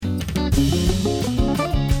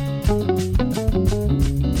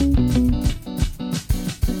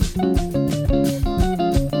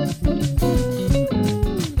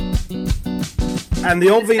And the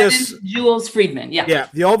obvious... Jules Friedman, yeah. Yeah,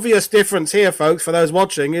 the obvious difference here, folks, for those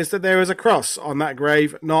watching, is that there is a cross on that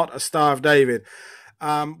grave, not a Star of David.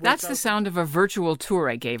 That's the sound of a virtual tour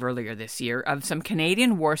I gave earlier this year of some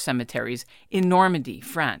Canadian war cemeteries in Normandy,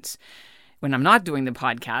 France. When I'm not doing the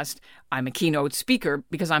podcast, I'm a keynote speaker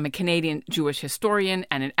because I'm a Canadian Jewish historian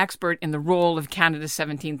and an expert in the role of Canada's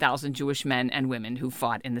 17,000 Jewish men and women who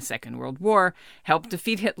fought in the Second World War, helped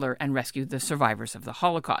defeat Hitler, and rescued the survivors of the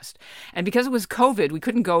Holocaust. And because it was COVID, we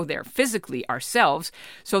couldn't go there physically ourselves,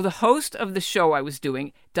 so the host of the show I was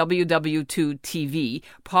doing, WW2 TV,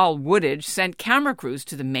 Paul Woodage, sent camera crews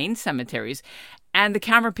to the main cemeteries, and the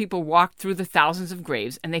camera people walked through the thousands of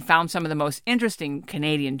graves, and they found some of the most interesting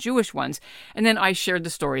Canadian Jewish ones, and then I shared the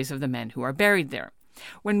stories of the men who are buried there.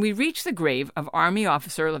 When we reached the grave of Army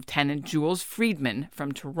Officer Lieutenant Jules Friedman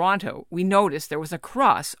from Toronto, we noticed there was a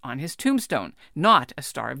cross on his tombstone, not a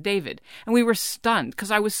Star of David, and we were stunned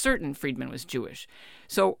because I was certain Friedman was Jewish.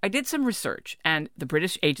 So I did some research, and the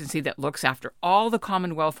British agency that looks after all the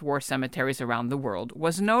Commonwealth war cemeteries around the world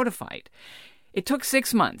was notified. It took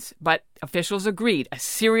 6 months, but officials agreed a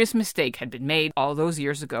serious mistake had been made all those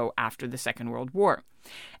years ago after the Second World War.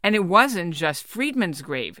 And it wasn't just Friedman's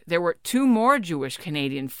grave. There were 2 more Jewish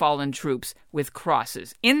Canadian fallen troops with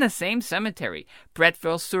crosses in the same cemetery,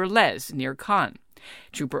 Bretteville-sur-Lez, near Caen.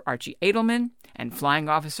 Trooper Archie Edelman and Flying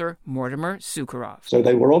Officer Mortimer Sukharov. So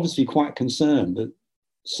they were obviously quite concerned that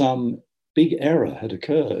some big error had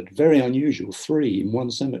occurred. Very unusual. 3 in one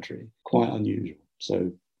cemetery. Quite unusual.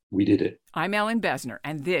 So we did it. I'm Ellen Besner,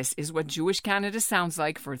 and this is what Jewish Canada sounds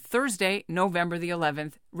like for Thursday, November the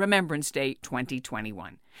 11th, Remembrance Day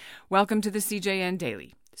 2021. Welcome to the CJN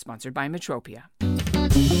Daily, sponsored by Metropia.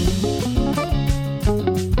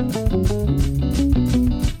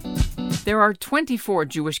 There are 24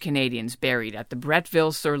 Jewish Canadians buried at the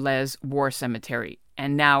Bretteville-sur-Lez War Cemetery,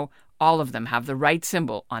 and now all of them have the right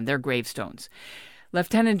symbol on their gravestones.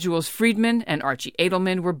 Lieutenant Jules Friedman and Archie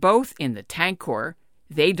Edelman were both in the Tank Corps.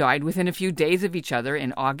 They died within a few days of each other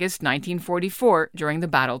in August 1944 during the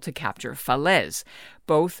battle to capture Falaise.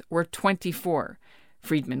 Both were 24.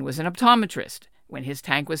 Friedman was an optometrist. When his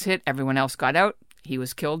tank was hit, everyone else got out. He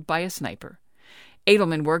was killed by a sniper.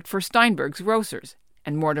 Edelman worked for Steinberg's Grocers,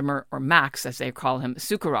 and Mortimer, or Max as they call him,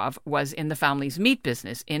 Sukharov, was in the family's meat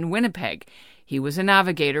business in Winnipeg. He was a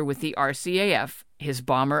navigator with the RCAF. His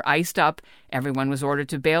bomber iced up. Everyone was ordered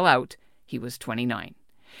to bail out. He was 29.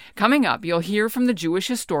 Coming up, you'll hear from the Jewish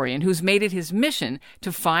historian who's made it his mission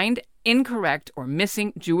to find incorrect or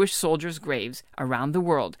missing Jewish soldiers' graves around the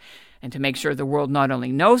world, and to make sure the world not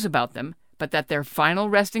only knows about them, but that their final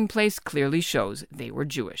resting place clearly shows they were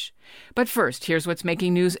Jewish. But first, here's what's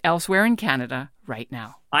making news elsewhere in Canada right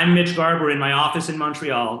now. I'm Mitch Garber in my office in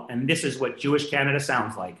Montreal, and this is what Jewish Canada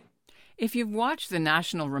sounds like. If you've watched the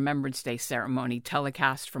National Remembrance Day ceremony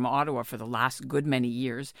telecast from Ottawa for the last good many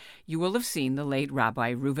years, you will have seen the late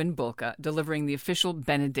Rabbi Reuven Bulka delivering the official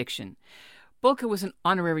benediction. Bulka was an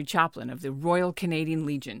honorary chaplain of the Royal Canadian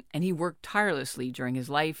Legion, and he worked tirelessly during his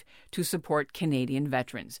life to support Canadian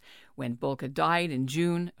veterans. When Bulka died in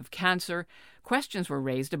June of cancer, questions were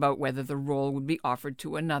raised about whether the role would be offered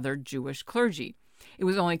to another Jewish clergy. It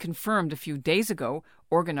was only confirmed a few days ago.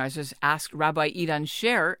 Organizers asked Rabbi Idan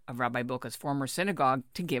Sher of Rabbi Bulka's former synagogue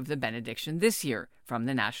to give the benediction this year from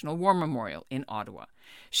the National War Memorial in Ottawa.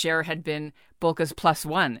 Sher had been Bulka's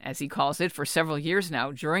 +1, as he calls it, for several years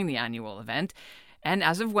now during the annual event. And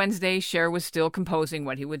as of Wednesday, Sher was still composing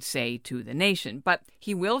what he would say to the nation. But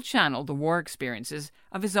he will channel the war experiences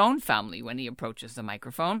of his own family when he approaches the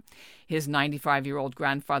microphone. His 95-year-old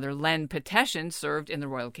grandfather, Len Peteshin, served in the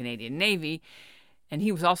Royal Canadian Navy, and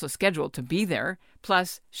he was also scheduled to be there.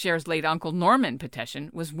 Plus, Sher's late uncle, Norman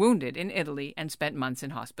Peteshin, was wounded in Italy and spent months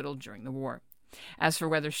in hospital during the war. As for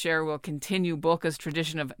whether Sher will continue Bulka's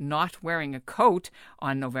tradition of not wearing a coat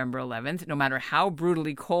on November 11th, no matter how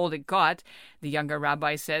brutally cold it got, the younger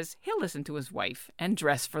rabbi says he'll listen to his wife and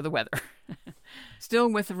dress for the weather. Still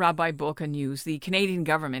with Rabbi Bulka news, the Canadian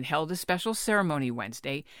government held a special ceremony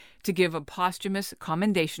Wednesday to give a posthumous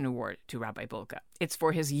commendation award to Rabbi Bulka. It's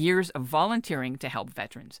for his years of volunteering to help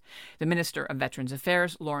veterans. The Minister of Veterans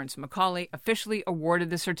Affairs, Lawrence Macaulay, officially awarded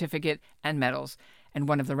the certificate and medals, and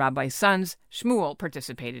one of the rabbi's sons, Shmuel,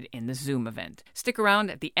 participated in the Zoom event. Stick around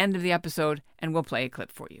at the end of the episode, and we'll play a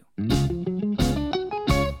clip for you.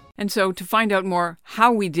 And so, to find out more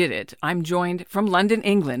how we did it, I'm joined from London,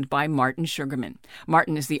 England, by Martin Sugarman.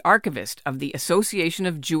 Martin is the archivist of the Association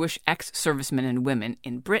of Jewish Ex-Servicemen and Women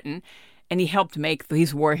in Britain, and he helped make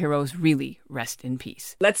these war heroes really rest in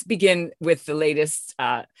peace. Let's begin with the latest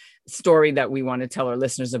story that we want to tell our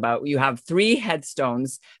listeners about. You have 3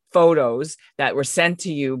 headstones, photos that were sent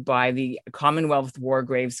to you by the Commonwealth War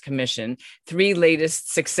Graves Commission, 3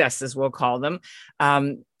 latest successes, we'll call them.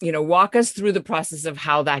 Walk us through the process of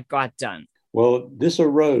how that got done. Well, this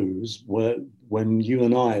arose when you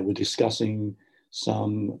and I were discussing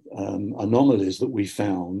some anomalies that we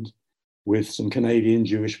found with some Canadian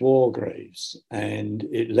Jewish war graves. And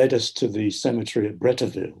it led us to the cemetery at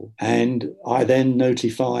Bretteville. And I then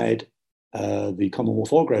notified the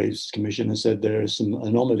Commonwealth War Graves Commission and said, there are some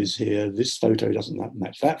anomalies here. This photo doesn't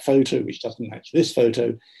match that photo, which doesn't match this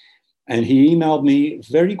photo. And he emailed me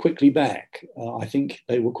very quickly back. I think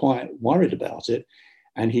they were quite worried about it.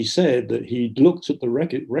 And he said that he'd looked at the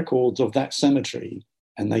records of that cemetery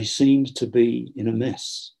and they seemed to be in a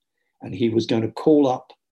mess. And he was going to call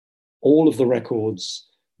up all of the records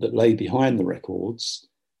that lay behind the records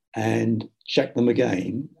and check them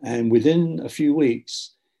again. And within a few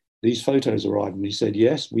weeks, these photos arrived and he said,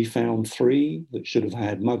 yes, we found 3 that should have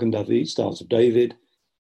had Magen David, Stars of David,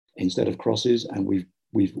 instead of crosses. And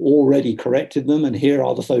we've already corrected them. And here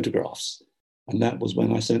are the photographs. And that was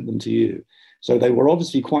when I sent them to you. So they were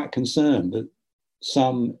obviously quite concerned that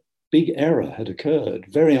some big error had occurred.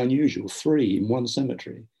 Very unusual, 3 in one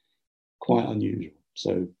cemetery, quite unusual.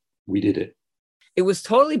 So we did it. It was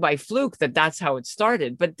totally by fluke that's how it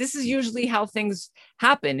started. But this is usually how things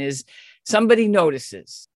happen, is somebody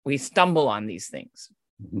notices. We stumble on these things.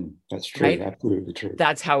 Mm-hmm. That's true. Right? Absolutely true.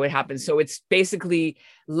 That's how it happens. So it's basically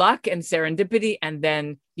luck and serendipity, and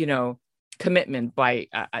then, commitment by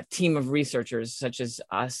a team of researchers such as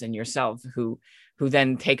us and yourself who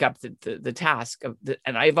then take up the task of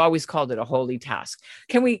and I've always called it a holy task.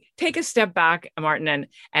 Can we take a step back, Martin,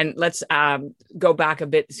 and let's go back a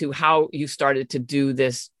bit to how you started to do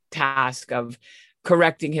this task of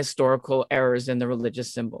correcting historical errors in the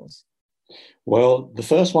religious symbols? Well, the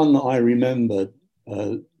first one that I remember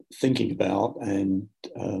thinking about and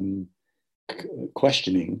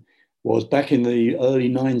questioning was back in the early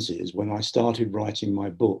 90s when I started writing my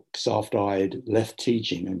books after I'd left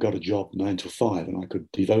teaching and got a job 9 to 5, and I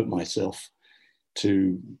could devote myself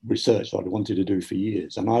to research that I wanted to do for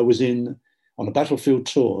years. And I was on a battlefield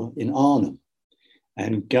tour in Arnhem,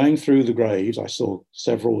 and going through the graves, I saw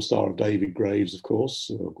several Star of David graves, of course,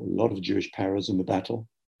 a lot of Jewish paras in the battle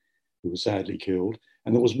who were sadly killed.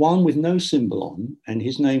 And there was one with no symbol on, and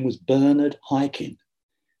his name was Bernard Hykin.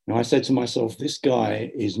 Now, I said to myself, this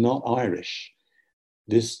guy is not Irish.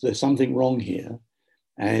 There's something wrong here.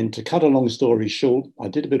 And to cut a long story short, I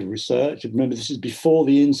did a bit of research. Remember, this is before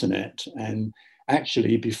the internet and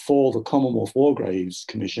actually before the Commonwealth War Graves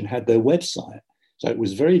Commission had their website. So it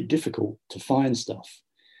was very difficult to find stuff.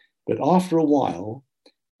 But after a while,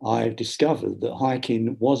 I discovered that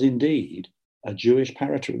Hykin was indeed a Jewish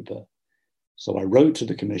paratrooper. So I wrote to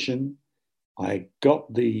the commission. I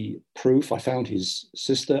got the proof. I found his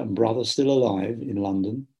sister and brother still alive in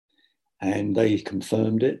London, and they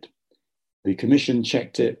confirmed it. The commission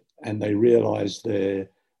checked it, and they realized there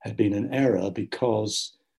had been an error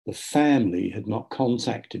because the family had not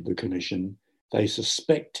contacted the commission. They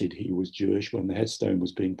suspected he was Jewish when the headstone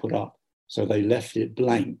was being put up, so they left it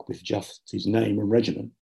blank with just his name and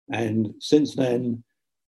regiment. And since then,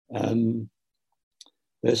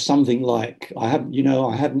 there's something like, I haven't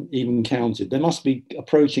even counted. There must be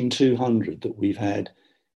approaching 200 that we've had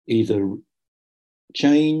either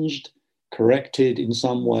changed, corrected in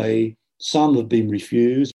some way. Some have been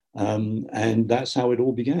refused, and that's how it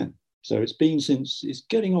all began. So it's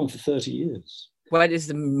getting on for 30 years. What is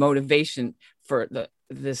the motivation for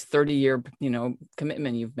this 30-year,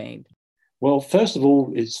 commitment you've made? Well, first of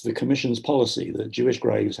all, it's the commission's policy that Jewish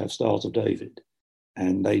graves have Stars of David.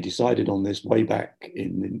 And they decided on this way back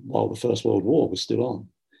while the First World War was still on.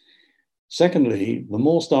 Secondly, the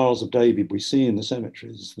more Stars of David we see in the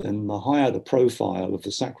cemeteries, then the higher the profile of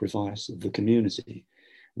the sacrifice of the community,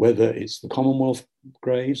 whether it's the Commonwealth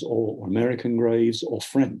graves or American graves or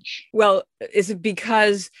French. Well, is it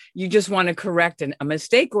because you just want to correct a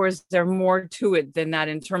mistake, or is there more to it than that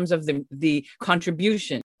in terms of the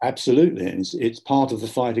contribution? Absolutely. And it's part of the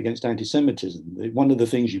fight against anti-Semitism. One of the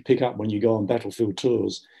things you pick up when you go on battlefield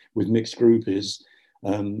tours with mixed group is,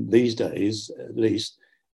 these days at least,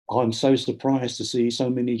 I'm so surprised to see so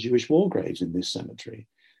many Jewish war graves in this cemetery.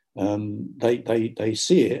 They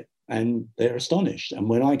see it and they're astonished. And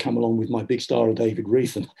when I come along with my big Star of David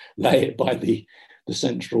wreath and lay it by the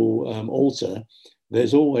central altar,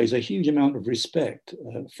 there's always a huge amount of respect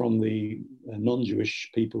from the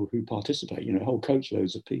non-Jewish people who participate, whole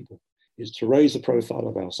coachloads of people. Is to raise the profile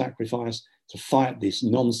of our sacrifice, to fight this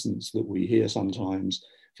nonsense that we hear sometimes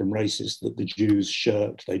from racists that the Jews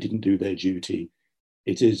shirked, they didn't do their duty.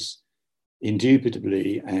 It is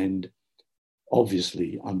indubitably and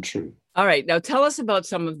obviously untrue. All right, now tell us about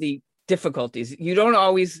some of the difficulties. You don't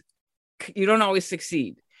always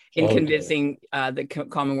succeed in convincing the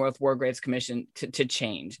Commonwealth War Graves Commission to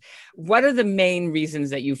change. What are the main reasons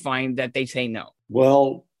that you find that they say no?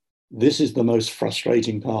 Well, this is the most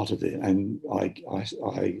frustrating part of it, and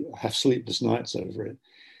I have sleepless nights over it.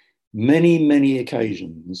 Many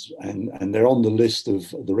occasions, and they're on the list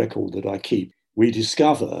of the record that I keep, we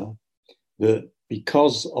discover that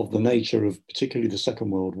because of the nature of particularly the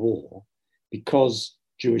Second World War, because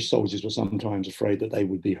Jewish soldiers were sometimes afraid that they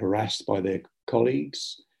would be harassed by their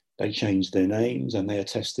colleagues, they changed their names and they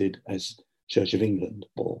attested as Church of England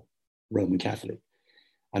or Roman Catholic.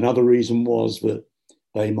 Another reason was that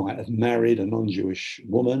they might have married a non-Jewish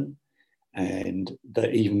woman, and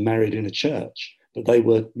they even married in a church, but they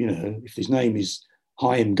were, if his name is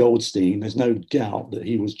Chaim Goldstein, there's no doubt that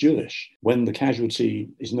he was Jewish. When the casualty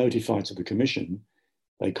is notified to the commission,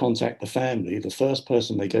 they contact the family. The first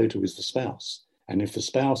person they go to is the spouse. And if the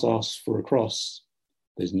spouse asks for a cross,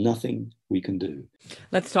 there's nothing we can do.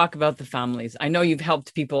 Let's talk about the families. I know you've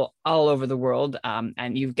helped people all over the world,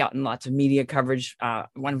 and you've gotten lots of media coverage.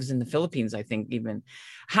 One was in the Philippines, I think, even.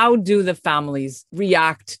 How do the families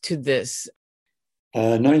react to this?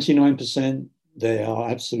 99%, they are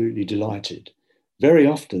absolutely delighted. Very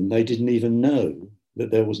often, they didn't even know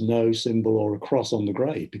that there was no symbol or a cross on the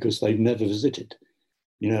grave because they've never visited.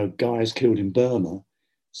 Guys killed in Burma,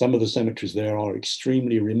 some of the cemeteries there are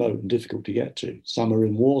extremely remote and difficult to get to. Some are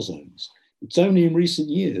in war zones. It's only in recent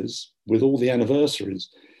years, with all the anniversaries,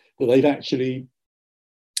 that they've actually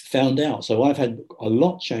found out. So I've had a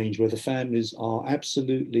lot change where the families are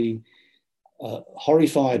absolutely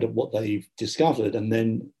horrified at what they've discovered and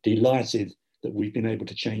then delighted that we've been able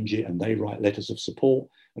to change it, and they write letters of support.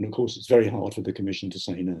 And of course, it's very hard for the commission to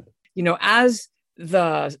say no. As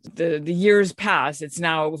the years pass, it's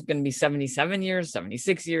now going to be 77 years,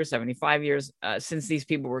 76 years, 75 years since these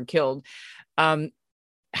people were killed.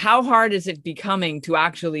 How hard is it becoming to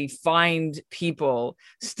actually find people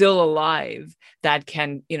still alive that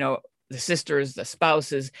can, the sisters, the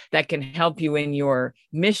spouses, that can help you in your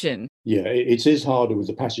mission? Yeah, it is harder with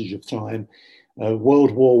the passage of time.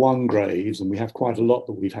 World War I graves, and we have quite a lot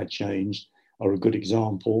that we've had changed, are a good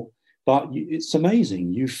example. But it's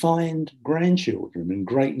amazing. You find grandchildren and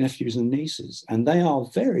great nephews and nieces, and they are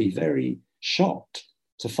very, very shocked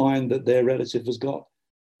to find that their relative has got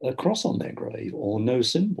a cross on their grave or no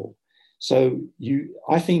symbol. So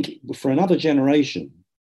I think for another generation,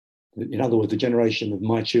 in other words, the generation of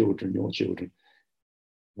my children, your children,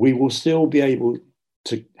 we will still be able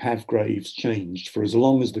to have graves changed for as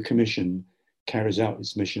long as the commission carries out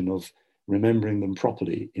its mission of remembering them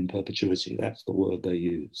properly in perpetuity. That's the word they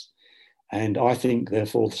use. And I think,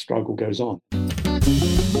 therefore, the struggle goes on.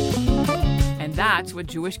 And that's what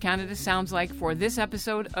Jewish Canada sounds like for this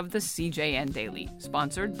episode of the CJN Daily,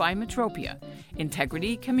 sponsored by Metropia.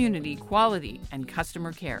 Integrity, community, quality, and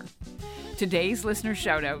customer care. Today's listener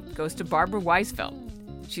shout-out goes to Barbara Weisfeld.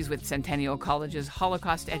 She's with Centennial College's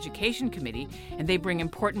Holocaust Education Committee, and they bring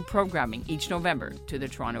important programming each November to the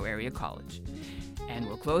Toronto Area College. And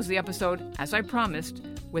we'll close the episode, as I promised,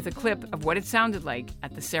 with a clip of what it sounded like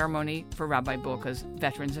at the ceremony for Rabbi Bulka's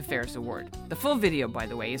Veterans Affairs Award. The full video, by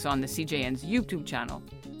the way, is on the CJN's YouTube channel.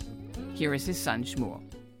 Here is his son, Shmuel.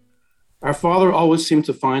 Our father always seemed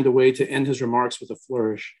to find a way to end his remarks with a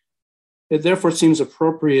flourish. It therefore seems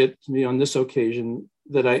appropriate to me on this occasion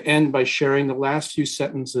that I end by sharing the last few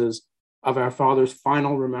sentences of our father's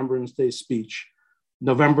final Remembrance Day speech,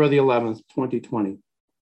 November the 11th, 2020.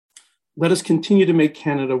 Let us continue to make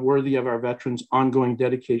Canada worthy of our veterans' ongoing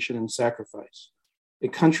dedication and sacrifice, a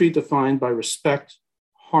country defined by respect,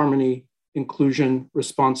 harmony, inclusion,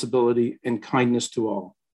 responsibility, and kindness to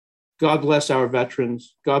all. God bless our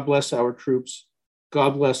veterans. God bless our troops.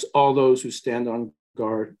 God bless all those who stand on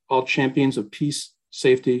guard, all champions of peace,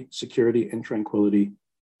 safety, security, and tranquility.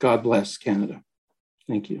 God bless Canada.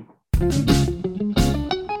 Thank you.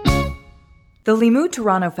 The Limud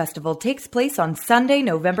Toronto Festival takes place on Sunday,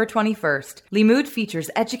 November 21st. Limud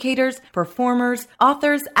features educators, performers,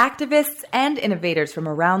 authors, activists, and innovators from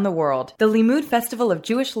around the world. The Limud Festival of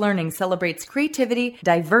Jewish Learning celebrates creativity,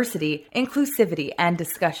 diversity, inclusivity, and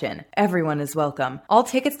discussion. Everyone is welcome. All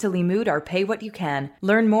tickets to Limud are pay what you can.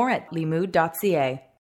 Learn more at limud.ca.